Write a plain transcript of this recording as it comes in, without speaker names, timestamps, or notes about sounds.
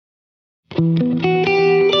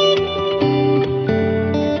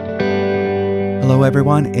Hello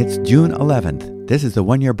everyone, it's June 11th. This is the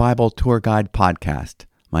One Year Bible Tour Guide podcast.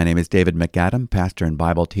 My name is David MacAdam, pastor and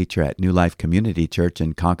Bible teacher at New Life Community Church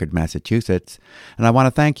in Concord, Massachusetts, and I want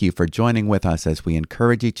to thank you for joining with us as we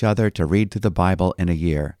encourage each other to read through the Bible in a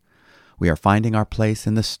year. We are finding our place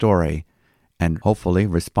in the story and hopefully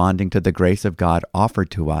responding to the grace of God offered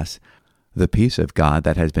to us, the peace of God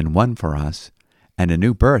that has been won for us, and a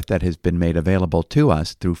new birth that has been made available to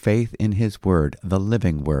us through faith in His Word, the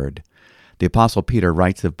living Word. The Apostle Peter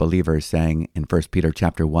writes of believers saying in 1 Peter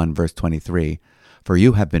chapter 1, verse 23, "For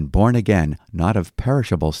you have been born again, not of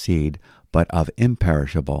perishable seed, but of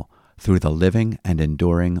imperishable, through the living and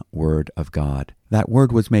enduring Word of God." That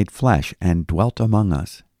Word was made flesh and dwelt among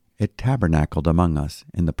us. It tabernacled among us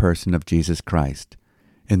in the person of Jesus Christ.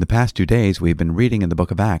 In the past 2 days, we've been reading in the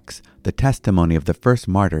book of Acts the testimony of the first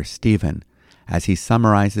martyr, Stephen, as he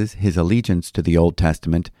summarizes his allegiance to the Old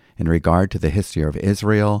Testament in regard to the history of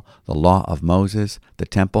Israel, the law of Moses, the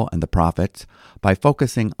temple, and the prophets, by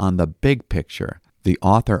focusing on the big picture, the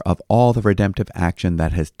author of all the redemptive action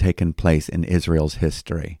that has taken place in Israel's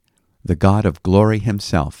history, the God of glory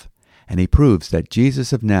Himself, and he proves that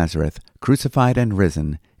Jesus of Nazareth, crucified and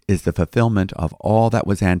risen, is the fulfillment of all that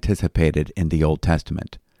was anticipated in the Old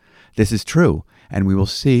Testament. This is true, and we will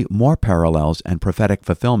see more parallels and prophetic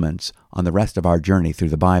fulfillments on the rest of our journey through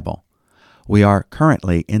the Bible. We are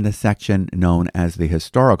currently in the section known as the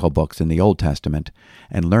historical books in the Old Testament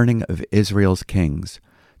and learning of Israel's kings.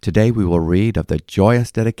 Today we will read of the joyous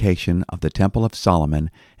dedication of the Temple of Solomon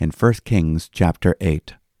in 1 Kings chapter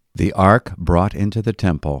 8. The Ark brought into the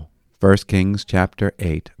temple. 1 Kings chapter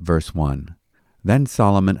 8, verse 1. Then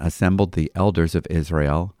Solomon assembled the elders of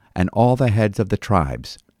Israel and all the heads of the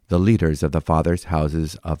tribes, the leaders of the fathers'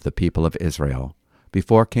 houses of the people of Israel,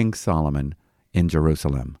 before King Solomon in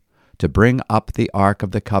Jerusalem, to bring up the ark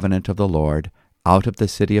of the covenant of the Lord out of the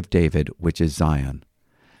city of David, which is Zion.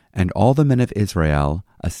 And all the men of Israel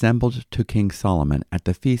assembled to King Solomon at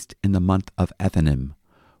the feast in the month of Ethanim,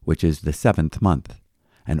 which is the 7th month.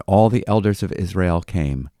 And all the elders of Israel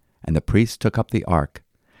came, and the priests took up the ark.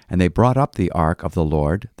 And they brought up the ark of the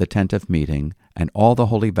Lord, the tent of meeting, and all the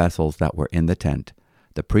holy vessels that were in the tent.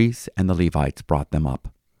 The priests and the Levites brought them up.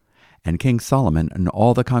 And King Solomon and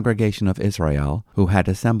all the congregation of Israel, who had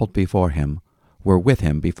assembled before him, were with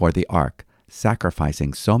him before the ark,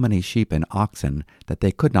 sacrificing so many sheep and oxen that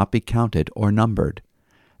they could not be counted or numbered.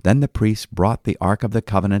 Then the priests brought the ark of the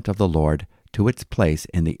covenant of the Lord to its place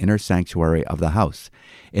in the inner sanctuary of the house,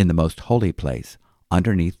 in the most holy place,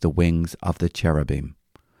 underneath the wings of the cherubim.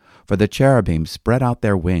 For the cherubim spread out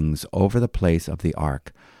their wings over the place of the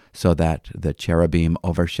ark, so that the cherubim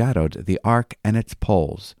overshadowed the ark and its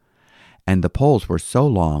poles. And the poles were so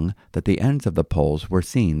long that the ends of the poles were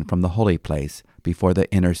seen from the holy place before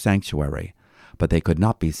the inner sanctuary, but they could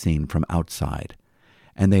not be seen from outside.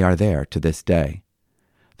 And they are there to this day.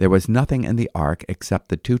 There was nothing in the ark except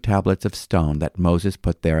the 2 tablets of stone that Moses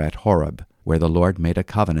put there at Horeb, where the Lord made a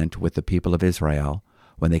covenant with the people of Israel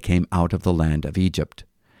when they came out of the land of Egypt.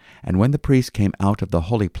 And when the priests came out of the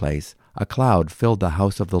holy place, a cloud filled the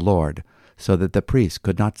house of the Lord, so that the priests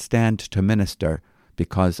could not stand to minister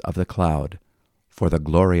because of the cloud, for the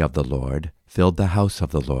glory of the Lord filled the house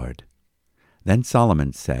of the Lord. Then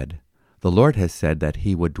Solomon said, "The Lord has said that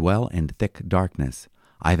He would dwell in thick darkness.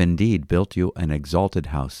 I have indeed built you an exalted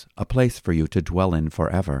house, a place for you to dwell in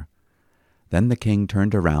forever." Then the king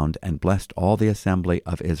turned around and blessed all the assembly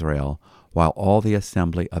of Israel, while all the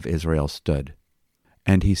assembly of Israel stood.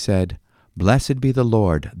 And he said, "Blessed be the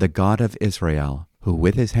Lord, the God of Israel, who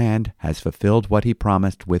with His hand has fulfilled what He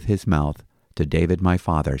promised with His mouth to David my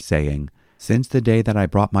father, saying, Since the day that I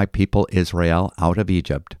brought my people Israel out of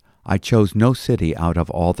Egypt, I chose no city out of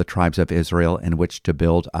all the tribes of Israel in which to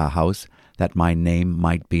build a house that my name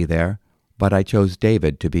might be there, but I chose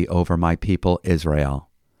David to be over my people Israel.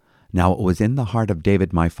 Now it was in the heart of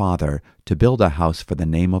David my father to build a house for the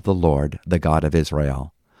name of the Lord, the God of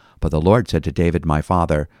Israel. But the Lord said to David my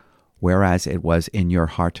father, Whereas it was in your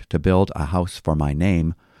heart to build a house for my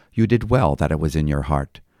name, you did well that it was in your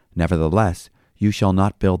heart. Nevertheless, you shall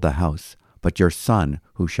not build the house, but your son,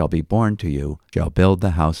 who shall be born to you, shall build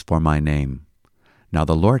the house for my name. Now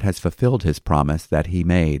the Lord has fulfilled His promise that He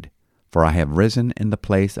made. For I have risen in the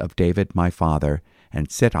place of David my father,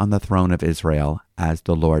 and sit on the throne of Israel, as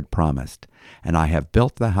the Lord promised. And I have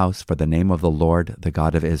built the house for the name of the Lord, the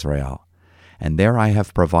God of Israel. And there I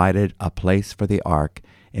have provided a place for the ark,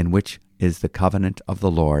 in which is the covenant of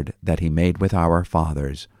the Lord that He made with our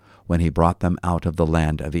fathers, when He brought them out of the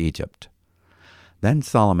land of Egypt. Then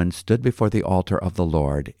Solomon stood before the altar of the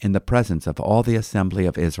Lord in the presence of all the assembly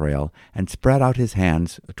of Israel, and spread out his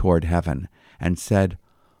hands toward heaven, and said,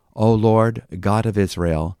 O Lord, God of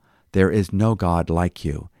Israel, there is no God like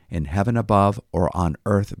you, in heaven above or on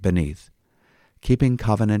earth beneath, keeping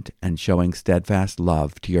covenant and showing steadfast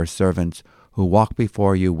love to your servants who walk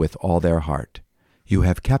before you with all their heart. You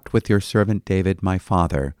have kept with your servant David my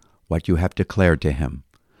father what you have declared to him.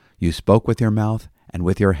 You spoke with your mouth, and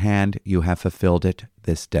with your hand you have fulfilled it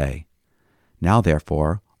this day. Now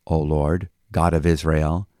therefore, O Lord, God of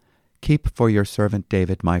Israel, keep for your servant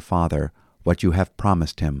David my father what you have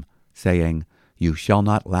promised him, saying, You shall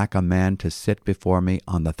not lack a man to sit before me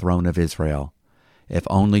on the throne of Israel. If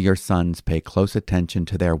only your sons pay close attention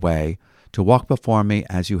to their way, to walk before me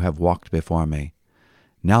as you have walked before me.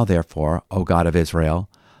 Now therefore, O God of Israel,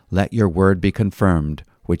 let your word be confirmed,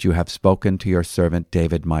 which you have spoken to your servant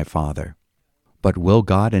David my father. But will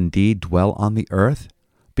God indeed dwell on the earth?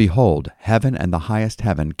 Behold, heaven and the highest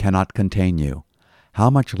heaven cannot contain you. How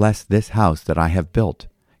much less this house that I have built?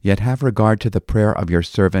 Yet have regard to the prayer of your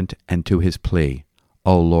servant and to his plea.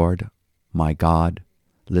 O Lord, my God,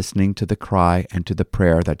 listening to the cry and to the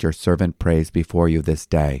prayer that your servant prays before you this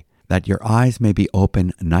day, that your eyes may be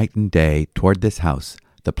open night and day toward this house,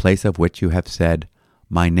 the place of which you have said,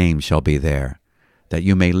 My name shall be there, that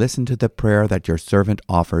you may listen to the prayer that your servant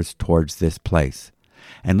offers towards this place,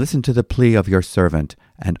 and listen to the plea of your servant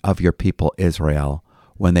and of your people Israel,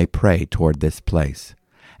 when they pray toward this place.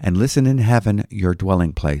 And listen in heaven your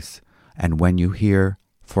dwelling place, and when you hear,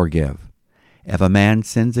 forgive. If a man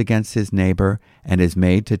sins against his neighbor, and is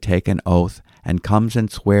made to take an oath, and comes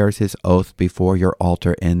and swears his oath before your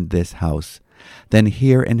altar in this house, then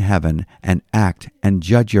hear in heaven, and act and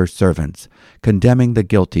judge your servants, condemning the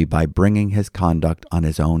guilty by bringing his conduct on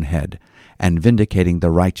his own head, and vindicating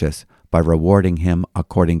the righteous by rewarding him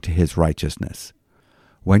according to his righteousness.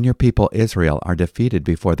 When your people Israel are defeated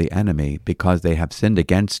before the enemy because they have sinned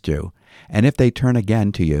against you, and if they turn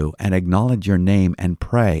again to you and acknowledge your name and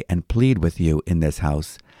pray and plead with you in this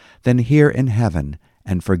house, then hear in heaven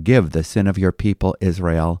and forgive the sin of your people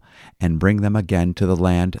Israel, and bring them again to the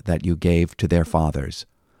land that you gave to their fathers.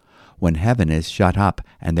 When heaven is shut up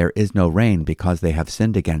and there is no rain because they have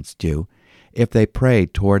sinned against you, if they pray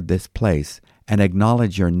toward this place and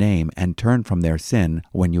acknowledge your name and turn from their sin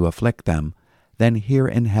when you afflict them, then hear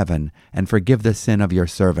in heaven and forgive the sin of your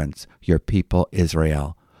servants, your people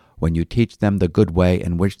Israel, when you teach them the good way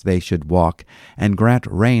in which they should walk, and grant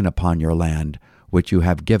rain upon your land, which you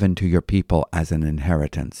have given to your people as an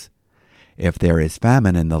inheritance. If there is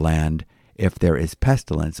famine in the land, if there is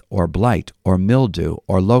pestilence, or blight, or mildew,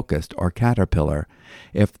 or locust, or caterpillar,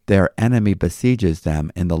 if their enemy besieges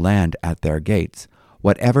them in the land at their gates,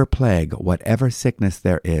 whatever plague, whatever sickness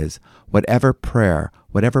there is, whatever prayer,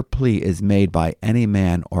 whatever plea is made by any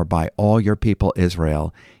man or by all your people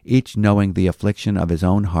Israel, each knowing the affliction of his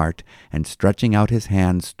own heart, and stretching out his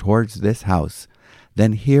hands towards this house,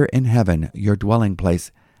 then hear in heaven your dwelling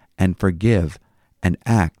place, and forgive, and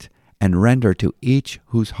act, and render to each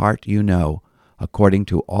whose heart you know, according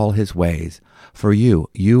to all his ways. For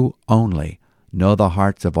you only, know the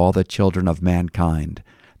hearts of all the children of mankind,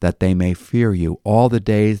 that they may fear you all the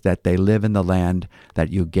days that they live in the land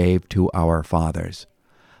that you gave to our fathers.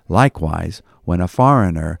 Likewise, when a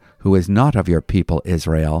foreigner who is not of your people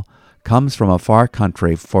Israel comes from a far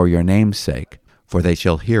country for your name's sake, for they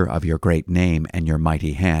shall hear of your great name and your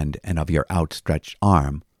mighty hand and of your outstretched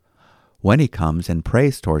arm. When he comes and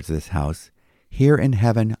prays towards this house, hear in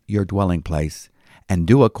heaven your dwelling place, and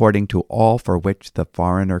do according to all for which the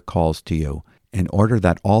foreigner calls to you, in order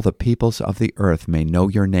that all the peoples of the earth may know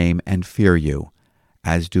your name and fear you,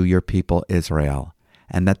 as do your people Israel,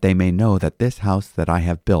 and that they may know that this house that I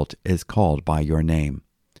have built is called by your name.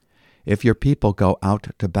 If your people go out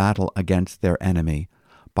to battle against their enemy,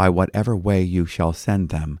 by whatever way you shall send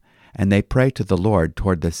them, and they pray to the Lord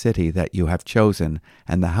toward the city that you have chosen,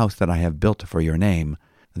 and the house that I have built for your name,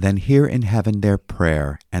 then hear in heaven their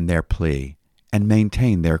prayer and their plea, and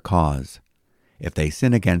maintain their cause. If they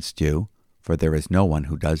sin against you, for there is no one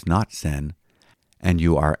who does not sin, and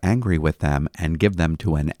you are angry with them and give them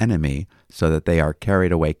to an enemy, so that they are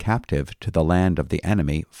carried away captive to the land of the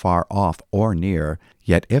enemy, far off or near,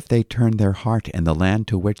 yet if they turn their heart in the land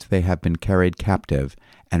to which they have been carried captive,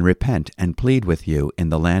 and repent and plead with you in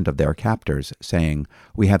the land of their captors, saying,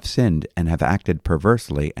 We have sinned and have acted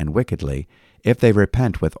perversely and wickedly, if they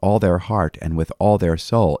repent with all their heart and with all their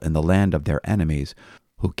soul in the land of their enemies,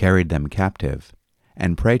 who carried them captive,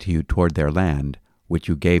 and pray to you toward their land, which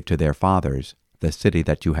you gave to their fathers, the city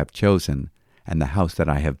that you have chosen, and the house that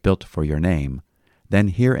I have built for your name, Then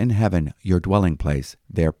hear in heaven your dwelling place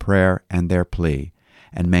their prayer and their plea,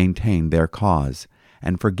 and maintain their cause,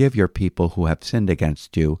 and forgive your people who have sinned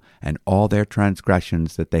against you, and all their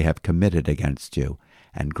transgressions that they have committed against you,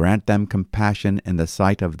 and grant them compassion in the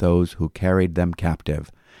sight of those who carried them captive,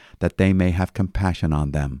 that they may have compassion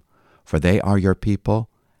on them. For they are your people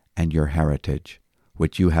and your heritage,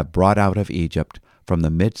 which you have brought out of Egypt from the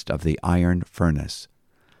midst of the iron furnace.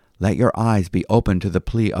 Let your eyes be open to the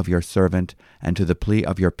plea of your servant and to the plea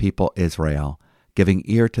of your people Israel, giving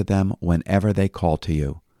ear to them whenever they call to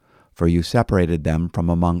you. For you separated them from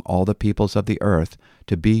among all the peoples of the earth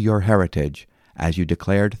to be your heritage, as you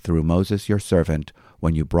declared through Moses your servant,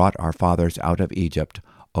 when you brought our fathers out of Egypt,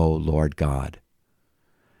 O Lord God.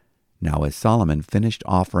 Now as Solomon finished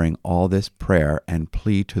offering all this prayer and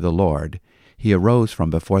plea to the Lord, he arose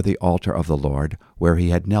from before the altar of the Lord, where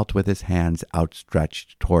he had knelt with his hands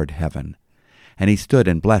outstretched toward heaven. And he stood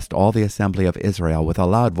and blessed all the assembly of Israel with a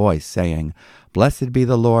loud voice, saying, Blessed be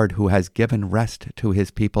the Lord, who has given rest to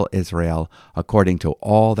his people Israel, according to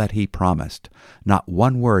all that he promised. Not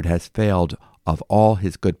one word has failed of all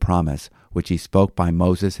his good promise, which he spoke by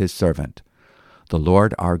Moses his servant. The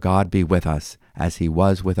Lord our God be with us, as he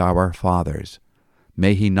was with our fathers.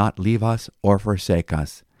 May he not leave us or forsake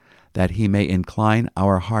us, that he may incline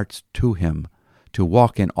our hearts to him, to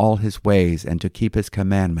walk in all his ways, and to keep his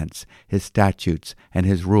commandments, his statutes, and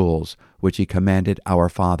his rules, which he commanded our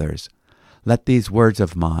fathers. Let these words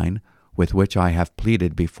of mine, with which I have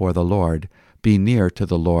pleaded before the Lord, be near to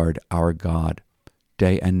the Lord our God,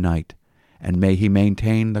 day and night, and may he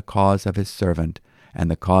maintain the cause of his servant, and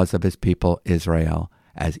the cause of his people Israel,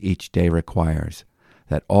 as each day requires,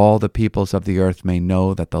 that all the peoples of the earth may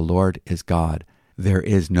know that the Lord is God, there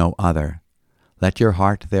is no other. Let your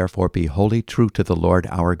heart therefore be wholly true to the Lord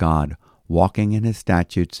our God, walking in his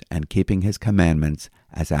statutes and keeping his commandments,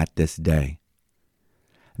 as at this day.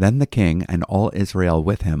 Then the king and all Israel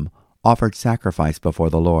with him offered sacrifice before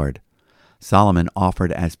the Lord. Solomon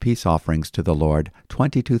offered as peace offerings to the Lord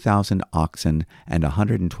 22,000 oxen and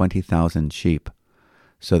 120,000 sheep.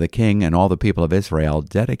 So the king and all the people of Israel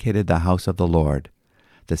dedicated the house of the Lord.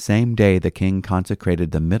 The same day the king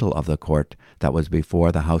consecrated the middle of the court that was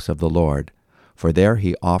before the house of the Lord. For there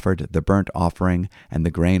he offered the burnt offering and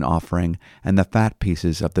the grain offering and the fat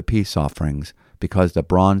pieces of the peace offerings, because the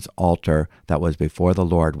bronze altar that was before the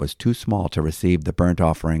Lord was too small to receive the burnt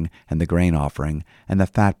offering and the grain offering and the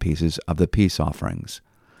fat pieces of the peace offerings.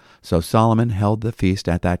 So Solomon held the feast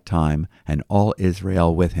at that time, and all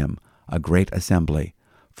Israel with him, a great assembly,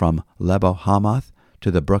 from Lebo-Hamath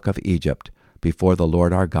to the brook of Egypt, before the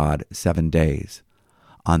Lord our God 7 days.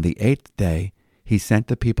 On the 8th day he sent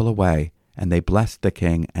the people away, and they blessed the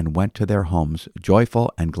king and went to their homes,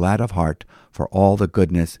 joyful and glad of heart, for all the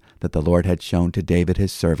goodness that the Lord had shown to David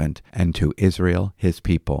his servant, and to Israel his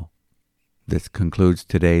people. This concludes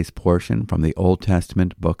today's portion from the Old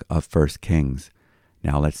Testament book of 1 Kings.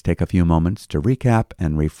 Now let's take a few moments to recap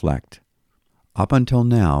and reflect. Up until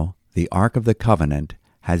now, the Ark of the Covenant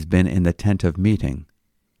has been in the tent of meeting.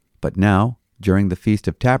 But now, during the Feast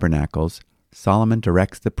of Tabernacles, Solomon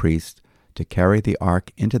directs the priests to carry the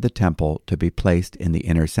ark into the temple to be placed in the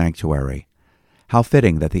inner sanctuary. How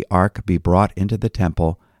fitting that the ark be brought into the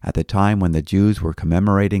temple at the time when the Jews were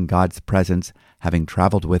commemorating God's presence, having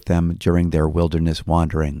traveled with them during their wilderness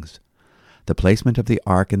wanderings. The placement of the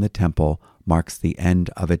ark in the temple marks the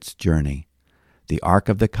end of its journey. The Ark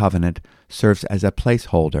of the Covenant serves as a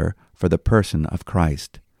placeholder for the person of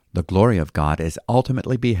Christ. The glory of God is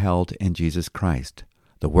ultimately beheld in Jesus Christ.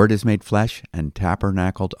 The Word is made flesh and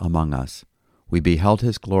tabernacled among us. We beheld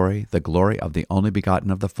his glory, the glory of the only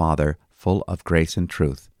begotten of the Father, full of grace and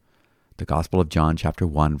truth. The Gospel of John, chapter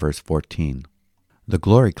 1, verse 14. The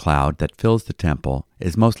glory cloud that fills the temple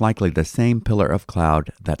is most likely the same pillar of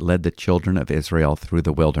cloud that led the children of Israel through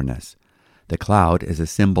the wilderness. The cloud is a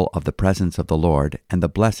symbol of the presence of the Lord and the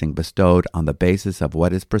blessing bestowed on the basis of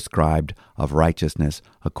what is prescribed of righteousness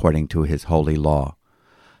according to his holy law.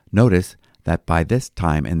 Notice that by this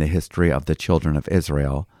time in the history of the children of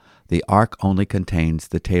Israel, the ark only contains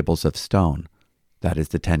the tables of stone, that is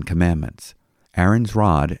the 10 Commandments. Aaron's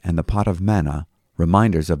rod and the pot of manna,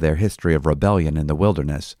 reminders of their history of rebellion in the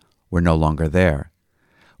wilderness, were no longer there.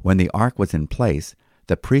 When the ark was in place,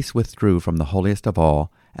 the priests withdrew from the holiest of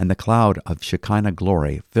all, and the cloud of Shekinah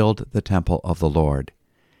glory filled the temple of the Lord.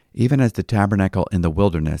 Even as the tabernacle in the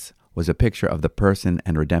wilderness was a picture of the person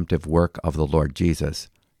and redemptive work of the Lord Jesus,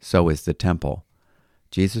 so is the temple.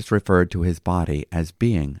 Jesus referred to his body as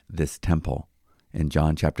being this temple in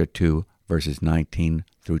John chapter 2, verses 19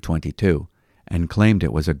 through 22, and claimed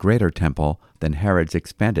it was a greater temple than Herod's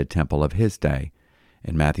expanded temple of his day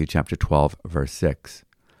in Matthew chapter 12, verse 6.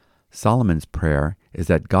 Solomon's prayer is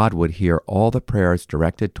that God would hear all the prayers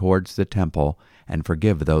directed towards the temple and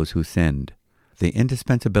forgive those who sinned. The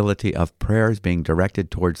indispensability of prayers being directed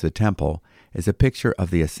towards the temple is a picture of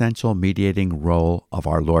the essential mediating role of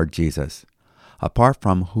our Lord Jesus. Apart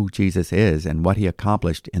from who Jesus is and what he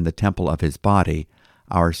accomplished in the temple of his body,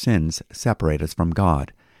 our sins separate us from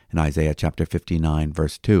God. In Isaiah chapter 59,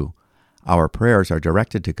 verse 2, our prayers are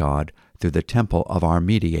directed to God through the temple of our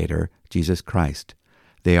mediator, Jesus Christ.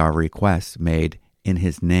 They are requests made in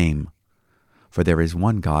his name. For there is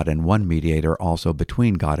one God and one mediator also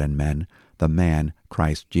between God and men, the man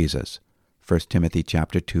Christ Jesus. 1 Timothy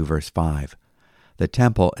chapter 2, verse 5. The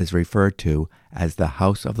temple is referred to as the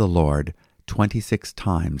house of the Lord 26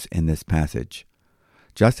 times in this passage.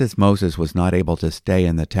 Just as Moses was not able to stay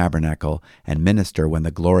in the tabernacle and minister when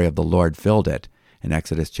the glory of the Lord filled it, in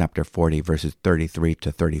Exodus chapter 40, verses 33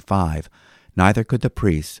 to 35, neither could the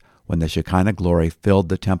priests when the Shekinah glory filled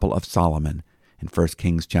the temple of Solomon, in 1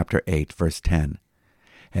 Kings chapter 8, verse 10.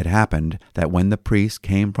 It happened that when the priests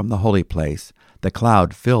came from the holy place, the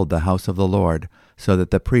cloud filled the house of the Lord, so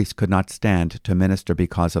that the priests could not stand to minister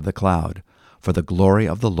because of the cloud, for the glory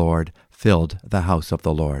of the Lord filled the house of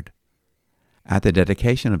the Lord. At the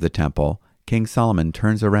dedication of the temple, King Solomon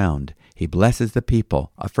turns around. He blesses the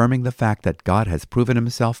people, affirming the fact that God has proven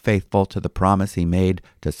himself faithful to the promise he made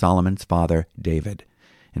to Solomon's father David,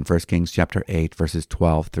 in 1 Kings chapter 8, verses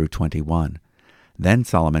 12 through 21. Then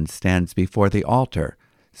Solomon stands before the altar,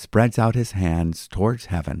 spreads out his hands towards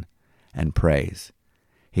heaven, and prays.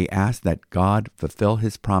 He asks that God fulfill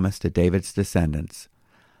his promise to David's descendants,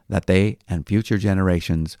 that they and future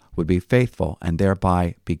generations would be faithful and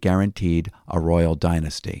thereby be guaranteed a royal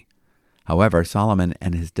dynasty. However, Solomon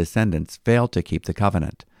and his descendants failed to keep the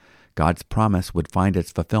covenant. God's promise would find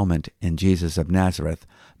its fulfillment in Jesus of Nazareth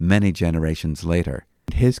many generations later.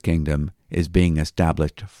 His kingdom is being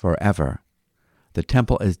established forever. The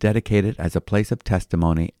temple is dedicated as a place of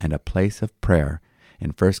testimony and a place of prayer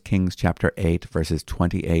in 1 Kings chapter 8, verses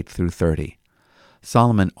 28 through 30.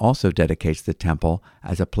 Solomon also dedicates the temple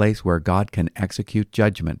as a place where God can execute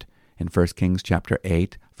judgment in 1 Kings chapter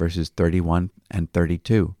 8, verses 31 and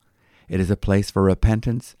 32. It is a place for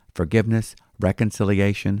repentance, forgiveness,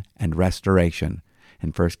 reconciliation, and restoration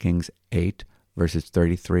in 1 Kings 8, verses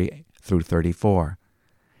 33 through 34.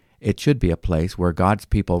 It should be a place where God's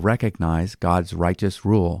people recognize God's righteous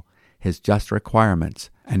rule, his just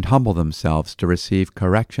requirements, and humble themselves to receive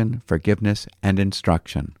correction, forgiveness, and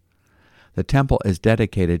instruction. The temple is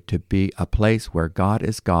dedicated to be a place where God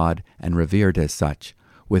is God and revered as such,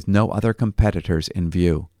 with no other competitors in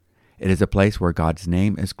view. It is a place where God's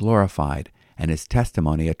name is glorified and his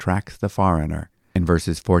testimony attracts the foreigner, in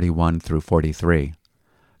verses 41 through 43.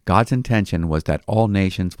 God's intention was that all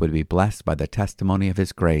nations would be blessed by the testimony of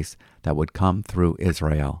his grace that would come through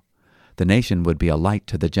Israel. The nation would be a light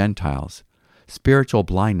to the Gentiles. Spiritual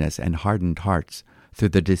blindness and hardened hearts, through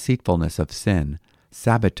the deceitfulness of sin,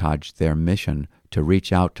 sabotaged their mission to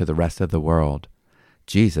reach out to the rest of the world.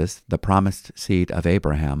 Jesus, the promised seed of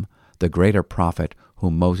Abraham, the greater prophet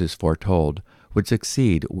whom Moses foretold, would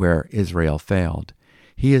succeed where Israel failed.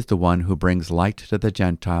 He is the one who brings light to the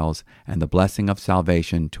Gentiles and the blessing of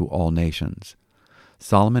salvation to all nations.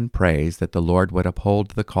 Solomon prays that the Lord would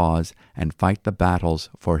uphold the cause and fight the battles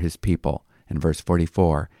for his people, in verse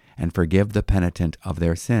 44, and forgive the penitent of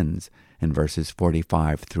their sins, in verses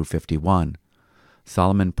 45 through 51.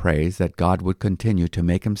 Solomon prays that God would continue to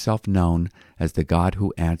make himself known as the God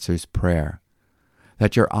who answers prayer,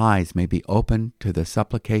 that your eyes may be open to the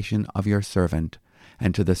supplication of your servant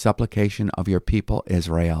and to the supplication of your people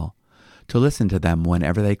Israel, to listen to them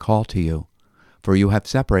whenever they call to you. For you have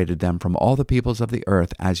separated them from all the peoples of the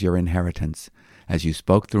earth as your inheritance, as you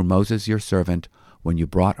spoke through Moses your servant, when you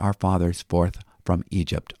brought our fathers forth from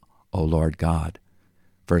Egypt, O Lord God.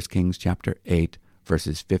 1 Kings chapter 8,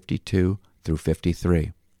 verses 52 through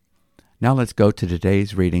 53. Now let's go to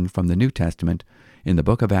today's reading from the New Testament in the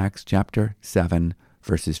book of Acts chapter 7,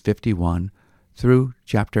 verses 51 through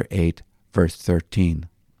chapter 8, verse 13.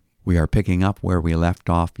 We are picking up where we left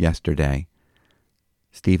off yesterday.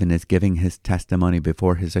 Stephen is giving his testimony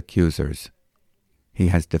before his accusers. He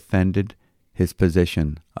has defended his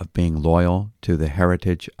position of being loyal to the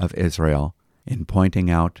heritage of Israel in pointing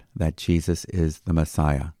out that Jesus is the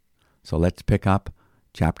Messiah. So let's pick up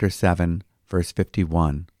chapter 7, verse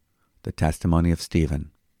 51, the testimony of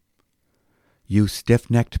Stephen. You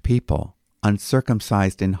stiff-necked people,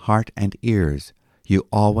 uncircumcised in heart and ears, you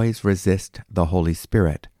always resist the Holy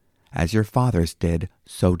Spirit. As your fathers did,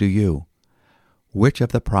 so do you. Which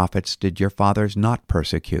of the prophets did your fathers not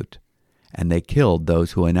persecute? and they killed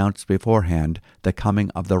those who announced beforehand the coming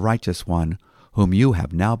of the righteous one, whom you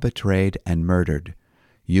have now betrayed and murdered,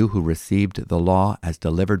 you who received the law as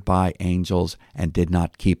delivered by angels and did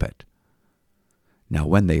not keep it." Now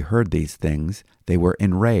when they heard these things, they were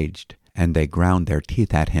enraged, and they ground their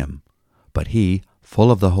teeth at him. But he,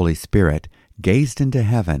 full of the Holy Spirit, gazed into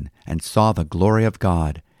heaven and saw the glory of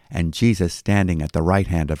God, and Jesus standing at the right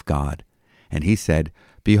hand of God. And he said,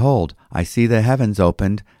 "Behold, I see the heavens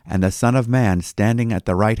opened, and the Son of Man standing at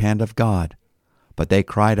the right hand of God." But they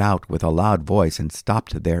cried out with a loud voice and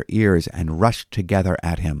stopped their ears and rushed together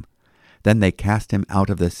at him. Then they cast him out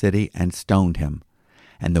of the city and stoned him.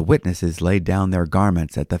 And the witnesses laid down their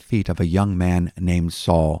garments at the feet of a young man named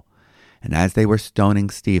Saul. And as they were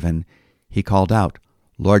stoning Stephen, he called out,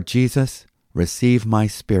 "Lord Jesus, receive my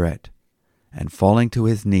spirit." And falling to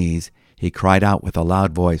his knees, he cried out with a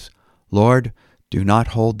loud voice, "Lord, do not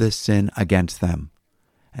hold this sin against them."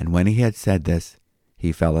 And when he had said this,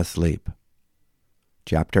 he fell asleep.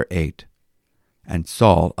 Chapter 8. And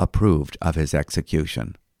Saul approved of his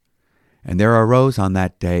execution. And there arose on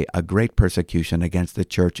that day a great persecution against the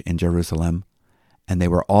church in Jerusalem, and they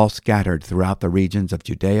were all scattered throughout the regions of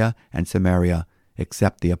Judea and Samaria,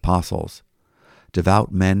 except the apostles.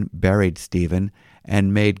 Devout men buried Stephen,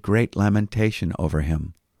 and made great lamentation over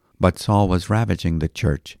him. But Saul was ravaging the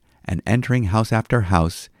church, and entering house after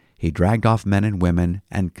house, he dragged off men and women,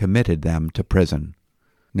 and committed them to prison.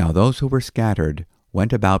 Now those who were scattered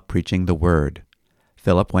went about preaching the word.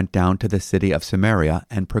 Philip went down to the city of Samaria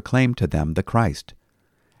and proclaimed to them the Christ.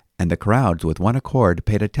 And the crowds with one accord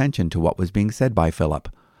paid attention to what was being said by Philip,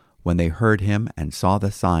 when they heard him and saw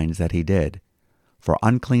the signs that he did. For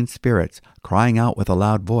unclean spirits, crying out with a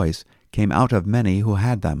loud voice, came out of many who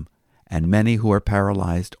had them, and many who were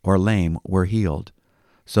paralyzed or lame were healed.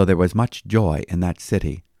 So there was much joy in that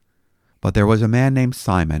city. But there was a man named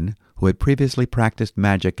Simon, who had previously practiced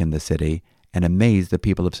magic in the city, and amazed the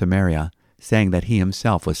people of Samaria, saying that he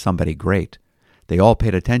himself was somebody great. They all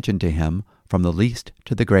paid attention to him, from the least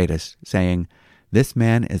to the greatest, saying, "This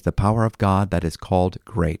man is the power of God that is called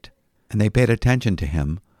great." And they paid attention to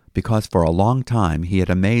him, because for a long time he had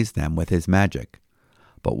amazed them with his magic.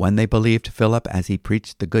 But when they believed Philip as he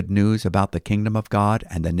preached the good news about the kingdom of God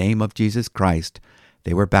and the name of Jesus Christ,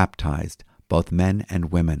 they were baptized, both men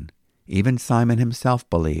and women. Even Simon himself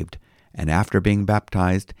believed, and after being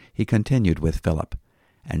baptized, he continued with Philip.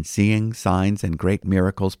 And seeing signs and great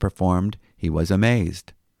miracles performed, he was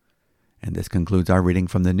amazed. And this concludes our reading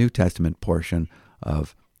from the New Testament portion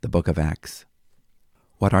of the book of Acts.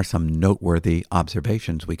 What are some noteworthy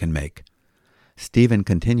observations we can make? Stephen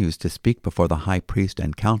continues to speak before the high priest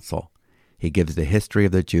and council. He gives the history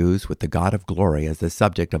of the Jews with the God of glory as the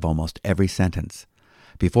subject of almost every sentence.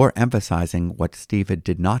 Before emphasizing what Stephen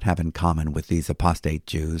did not have in common with these apostate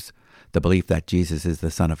Jews, the belief that Jesus is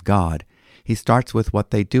the Son of God, he starts with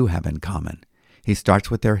what they do have in common. He starts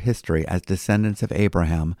with their history as descendants of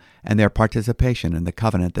Abraham and their participation in the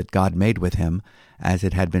covenant that God made with him as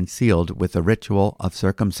it had been sealed with the ritual of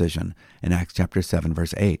circumcision in Acts chapter 7,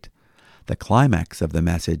 verse 8. The climax of the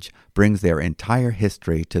message brings their entire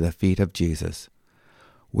history to the feet of Jesus.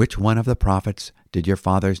 "Which one of the prophets did your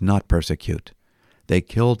fathers not persecute? They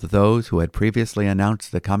killed those who had previously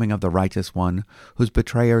announced the coming of the righteous one, whose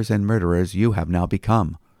betrayers and murderers you have now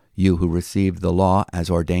become. You who received the law as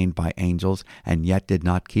ordained by angels and yet did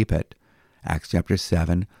not keep it." Acts chapter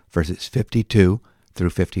 7, verses 52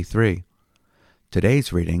 through 53.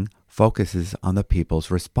 Today's reading focuses on the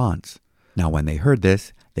people's response. Now when they heard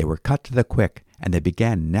this, they were cut to the quick, and they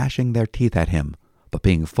began gnashing their teeth at him. But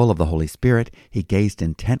being full of the Holy Spirit, he gazed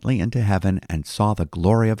intently into heaven and saw the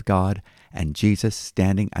glory of God, and Jesus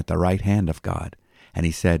standing at the right hand of God. And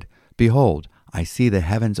he said, "Behold, I see the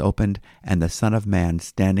heavens opened, and the Son of Man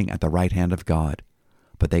standing at the right hand of God."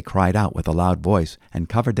 But they cried out with a loud voice, and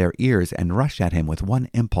covered their ears, and rushed at him with one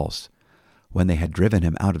impulse. When they had driven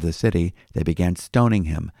him out of the city, they began stoning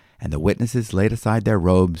him, and the witnesses laid aside their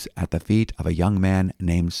robes at the feet of a young man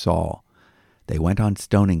named Saul. They went on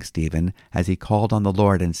stoning Stephen, as he called on the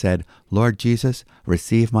Lord and said, "Lord Jesus,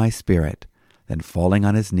 receive my spirit." Then falling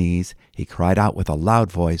on his knees, he cried out with a loud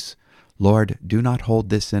voice, "Lord, do not hold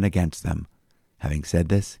this sin against them." Having said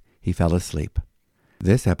this, he fell asleep.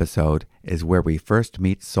 This episode is where we first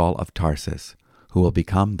meet Saul of Tarsus, who will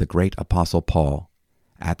become the great apostle Paul.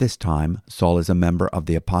 At this time, Saul is a member of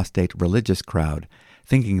the apostate religious crowd,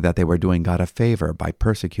 thinking that they were doing God a favor by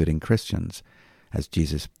persecuting Christians, as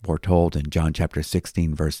Jesus foretold in John chapter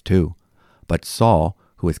 16, verse 2. But Saul,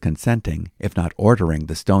 who is consenting, if not ordering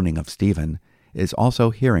the stoning of Stephen, is also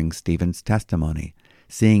hearing Stephen's testimony,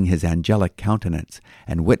 seeing his angelic countenance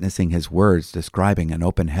and witnessing his words describing an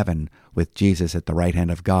open heaven with Jesus at the right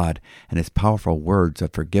hand of God and his powerful words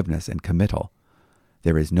of forgiveness and committal.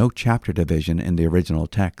 There is no chapter division in the original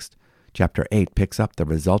text. Chapter 8 picks up the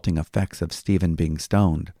resulting effects of Stephen being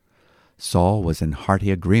stoned. Saul was in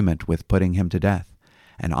hearty agreement with putting him to death,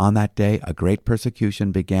 and on that day a great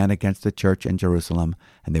persecution began against the church in Jerusalem,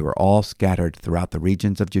 and they were all scattered throughout the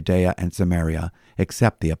regions of Judea and Samaria,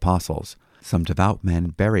 except the apostles. Some devout men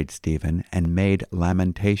buried Stephen and made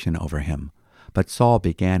lamentation over him. But Saul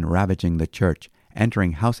began ravaging the church,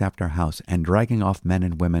 entering house after house, and dragging off men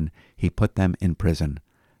and women, he put them in prison.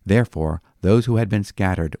 Therefore, those who had been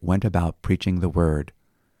scattered went about preaching the word.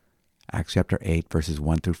 Acts chapter 8, verses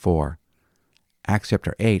 1 through 4. Acts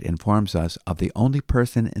chapter 8 informs us of the only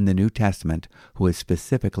person in the New Testament who is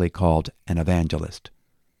specifically called an evangelist.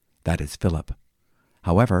 That is Philip.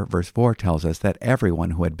 However, verse 4 tells us that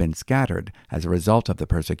everyone who had been scattered as a result of the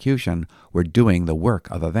persecution were doing the work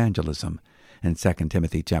of evangelism. In 2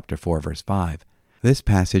 Timothy chapter 4, verse 5. This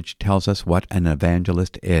passage tells us what an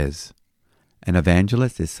evangelist is. An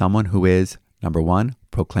evangelist is someone who is, number 1,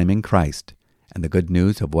 proclaiming Christ and the good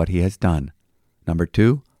news of what he has done. Number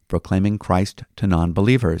 2, proclaiming Christ to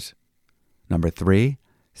non-believers. Number 3,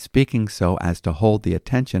 speaking so as to hold the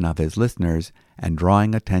attention of his listeners and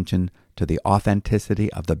drawing attention to the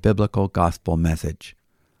authenticity of the biblical gospel message.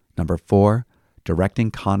 Number 4,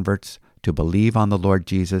 directing converts to believe on the Lord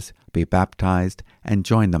Jesus, be baptized, and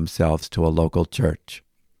join themselves to a local church.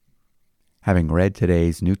 Having read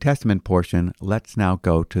today's New Testament portion, let's now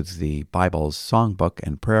go to the Bible's songbook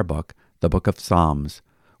and prayer book, the book of Psalms.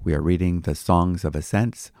 We are reading the Songs of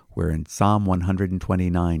Ascents. We're in Psalm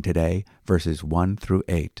 129 today, verses 1 through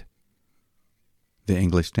 8. The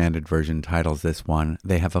English Standard Version titles this one,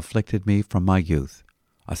 "They Have Afflicted Me From My Youth,"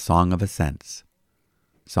 a Song of Ascents.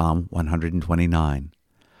 Psalm 129.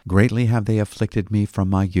 Greatly have they afflicted me from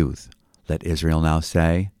my youth. Let Israel now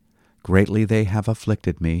say, Greatly they have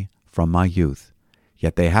afflicted me from my youth,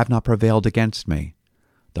 yet they have not prevailed against me.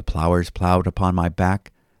 The plowers plowed upon my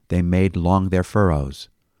back, they made long their furrows.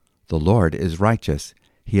 The Lord is righteous,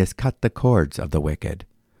 he has cut the cords of the wicked.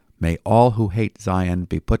 May all who hate Zion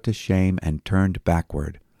be put to shame and turned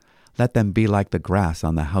backward. Let them be like the grass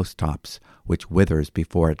on the housetops, which withers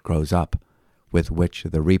before it grows up, with which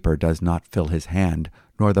the reaper does not fill his hand,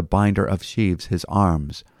 nor the binder of sheaves his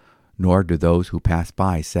arms. Nor do those who pass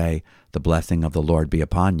by say, The blessing of the Lord be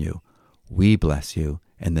upon you. We bless you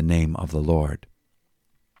in the name of the Lord.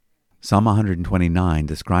 Psalm 129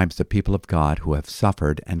 describes the people of God who have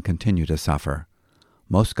suffered and continue to suffer.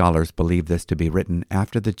 Most scholars believe this to be written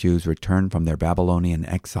after the Jews return from their Babylonian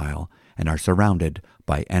exile and are surrounded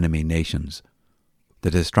by enemy nations.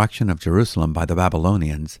 The destruction of Jerusalem by the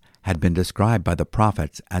Babylonians had been described by the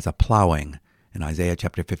prophets as a plowing in Isaiah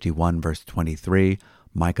chapter 51, verse 23,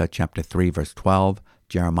 Micah chapter 3, verse 12,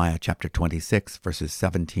 Jeremiah chapter 26, verses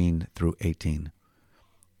 17 through 18.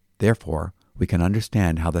 Therefore, we can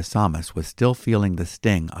understand how the psalmist was still feeling the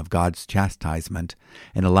sting of God's chastisement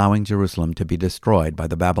in allowing Jerusalem to be destroyed by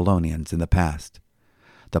the Babylonians in the past.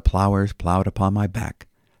 The plowers plowed upon my back,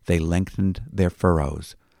 they lengthened their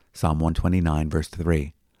furrows. Psalm 129, verse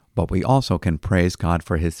 3. But we also can praise God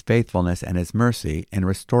for his faithfulness and his mercy in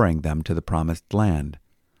restoring them to the promised land.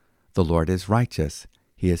 The Lord is righteous.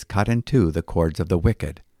 He has cut in two the cords of the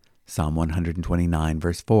wicked. Psalm 129,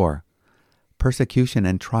 verse 4. Persecution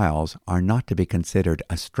and trials are not to be considered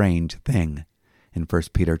a strange thing in 1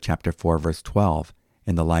 Peter chapter 4, verse 12,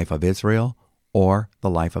 in the life of Israel or the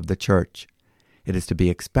life of the church. It is to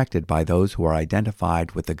be expected by those who are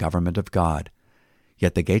identified with the government of God.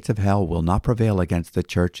 Yet the gates of hell will not prevail against the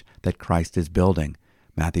church that Christ is building.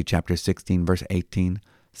 Matthew chapter 16, verse 18,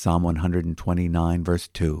 Psalm 129, verse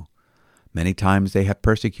 2. Many times they have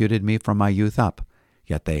persecuted me from my youth up,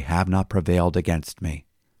 yet they have not prevailed against me.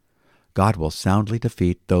 God will soundly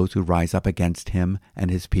defeat those who rise up against him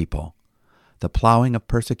and his people. The plowing of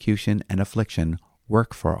persecution and affliction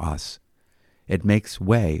work for us. It makes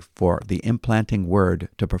way for the implanting word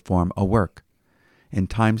to perform a work. In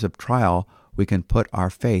times of trial, we can put our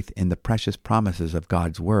faith in the precious promises of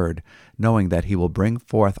God's word, knowing that he will bring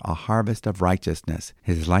forth a harvest of righteousness,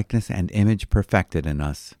 his likeness and image perfected in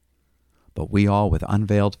us. But we all, with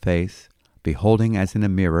unveiled face, beholding as in a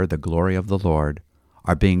mirror the glory of the Lord,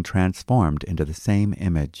 are being transformed into the same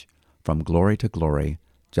image, from glory to glory,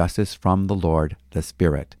 just as from the Lord the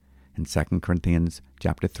Spirit, in 2 Corinthians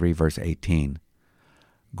chapter 3, verse 18.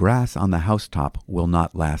 Grass on the housetop will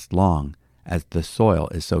not last long, as the soil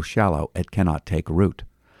is so shallow it cannot take root.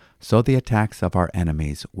 So the attacks of our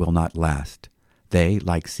enemies will not last. They,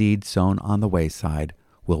 like seed sown on the wayside,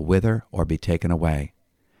 will wither or be taken away.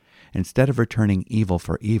 Instead of returning evil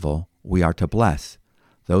for evil, we are to bless.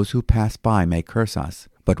 Those who pass by may curse us,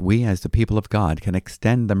 but we as the people of God can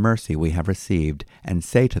extend the mercy we have received and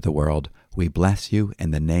say to the world, "We bless you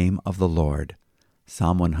in the name of the Lord."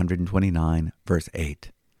 Psalm 129, verse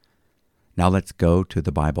 8. Now let's go to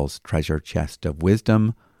the Bible's treasure chest of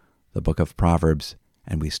wisdom, the book of Proverbs,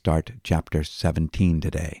 and we start chapter 17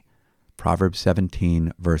 today. Proverbs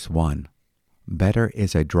 17, verse 1. Better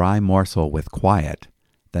is a dry morsel with quiet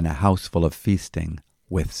than a house full of feasting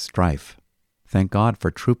with strife. Thank God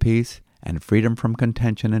for true peace and freedom from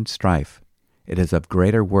contention and strife. It is of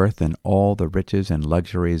greater worth than all the riches and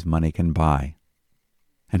luxuries money can buy.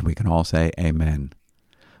 And we can all say amen.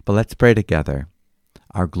 But let's pray together.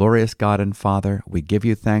 Our glorious God and Father, we give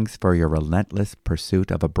you thanks for your relentless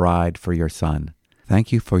pursuit of a bride for your Son.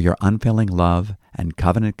 Thank you for your unfailing love and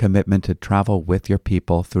covenant commitment to travel with your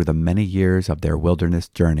people through the many years of their wilderness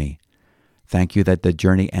journey. Thank you that the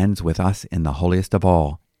journey ends with us in the holiest of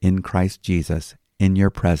all, in Christ Jesus, in your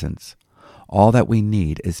presence. All that we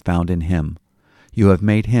need is found in him. You have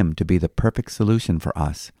made him to be the perfect solution for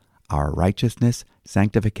us, our righteousness,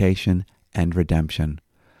 sanctification, and redemption.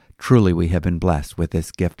 Truly we have been blessed with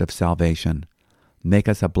this gift of salvation. Make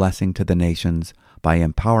us a blessing to the nations by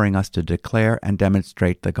empowering us to declare and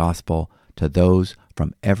demonstrate the gospel to those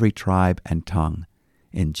from every tribe and tongue.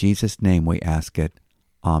 In Jesus' name we ask it.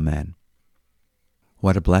 Amen.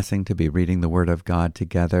 What a blessing to be reading the Word of God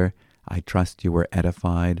together. I trust you were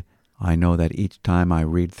edified. I know that each time I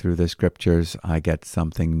read through the Scriptures, I get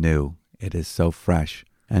something new. It is so fresh.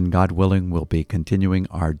 And God willing, we'll be continuing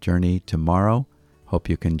our journey tomorrow. Hope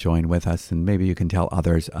you can join with us, and maybe you can tell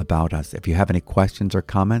others about us. If you have any questions or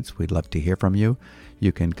comments, we'd love to hear from you.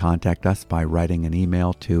 You can contact us by writing an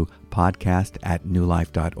email to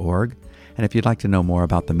podcast@newlife.org. And if you'd like to know more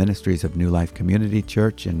about the ministries of New Life Community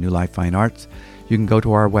Church and New Life Fine Arts, you can go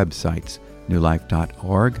to our websites,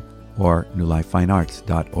 newlife.org or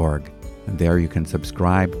newlifefinearts.org. And there you can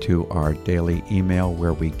subscribe to our daily email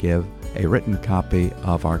where we give a written copy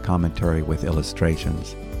of our commentary with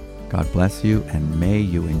illustrations. God bless you, and may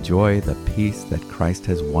you enjoy the peace that Christ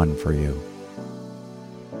has won for you.